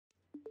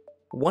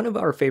One of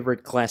our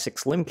favorite classic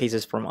slim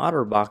cases from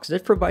OtterBox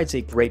that provides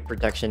a great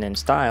protection and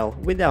style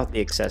without the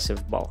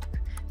excessive bulk.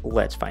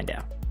 Let's find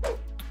out.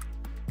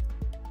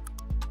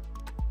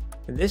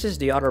 This is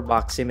the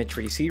OtterBox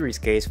Symmetry series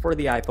case for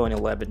the iPhone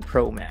 11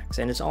 Pro Max,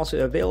 and it's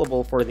also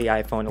available for the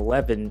iPhone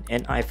 11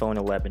 and iPhone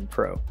 11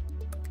 Pro.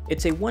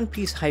 It's a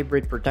one-piece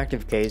hybrid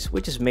protective case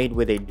which is made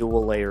with a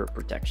dual layer of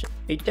protection.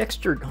 A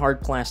textured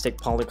hard plastic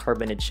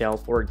polycarbonate shell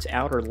for its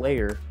outer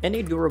layer, and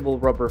a durable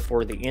rubber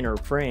for the inner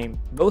frame,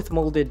 both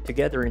molded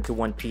together into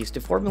one piece to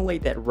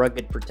formulate that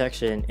rugged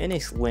protection in a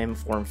slim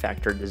form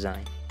factor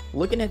design.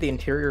 Looking at the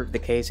interior of the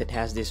case, it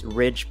has this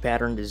ridge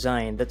pattern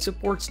design that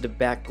supports the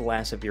back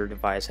glass of your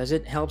device as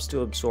it helps to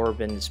absorb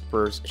and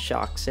disperse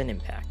shocks and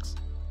impacts.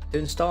 To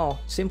install,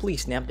 simply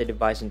snap the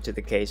device into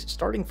the case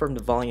starting from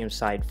the volume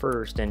side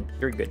first and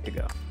you're good to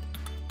go.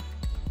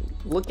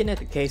 Looking at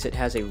the case, it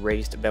has a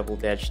raised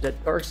beveled edge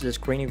that guards the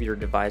screen of your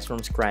device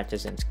from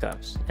scratches and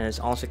scuffs, and is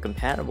also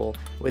compatible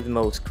with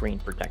most screen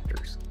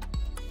protectors.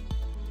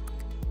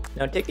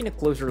 Now, taking a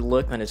closer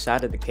look on the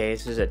side of the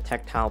case is a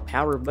tactile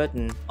power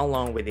button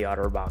along with the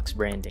OtterBox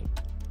branding.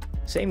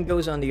 Same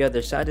goes on the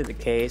other side of the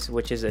case,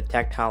 which is a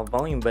tactile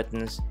volume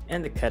buttons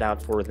and the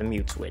cutout for the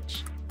mute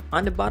switch.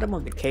 On the bottom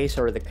of the case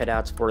are the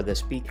cutouts for the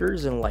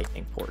speakers and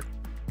lightning port.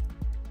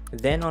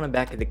 Then on the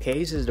back of the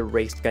case is the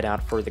raised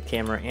cutout for the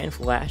camera and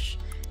flash,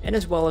 and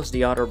as well as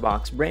the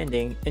OtterBox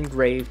branding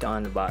engraved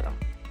on the bottom.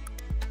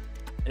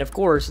 And of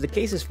course, the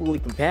case is fully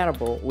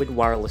compatible with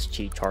wireless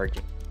Qi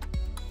charging.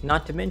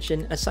 Not to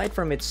mention, aside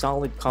from its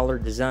solid color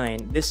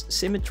design, this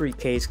Symmetry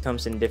case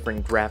comes in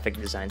different graphic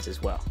designs as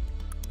well.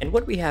 And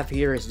what we have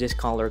here is this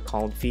color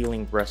called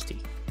Feeling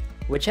Rusty,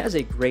 which has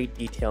a great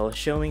detail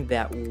showing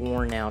that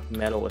worn out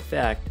metal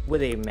effect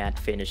with a matte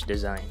finish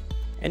design.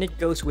 And it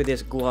goes with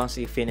this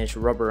glossy finish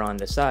rubber on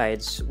the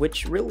sides,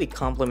 which really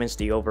complements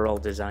the overall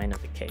design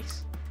of the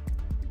case.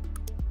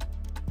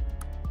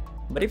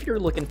 But if you're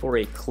looking for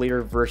a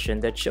clear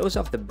version that shows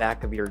off the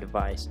back of your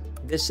device,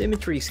 the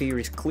Symmetry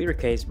series clear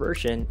case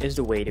version is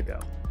the way to go.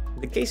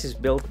 The case is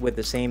built with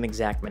the same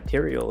exact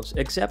materials,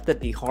 except that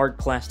the hard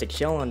plastic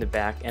shell on the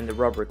back and the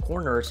rubber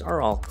corners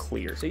are all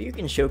clear, so you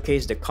can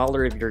showcase the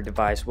color of your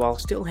device while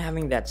still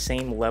having that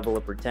same level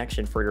of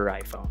protection for your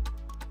iPhone.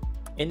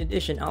 In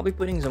addition, I'll be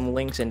putting some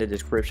links in the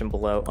description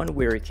below on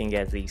where you can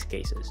get these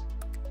cases.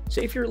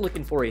 So if you're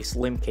looking for a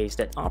slim case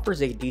that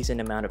offers a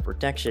decent amount of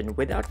protection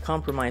without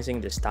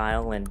compromising the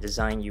style and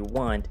design you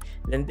want,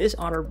 then this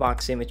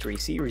OtterBox Symmetry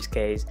series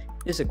case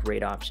is a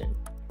great option.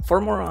 For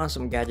more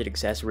awesome gadget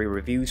accessory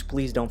reviews,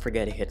 please don't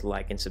forget to hit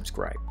like and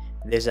subscribe.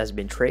 This has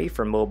been Trey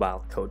from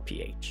Mobile Code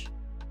PH.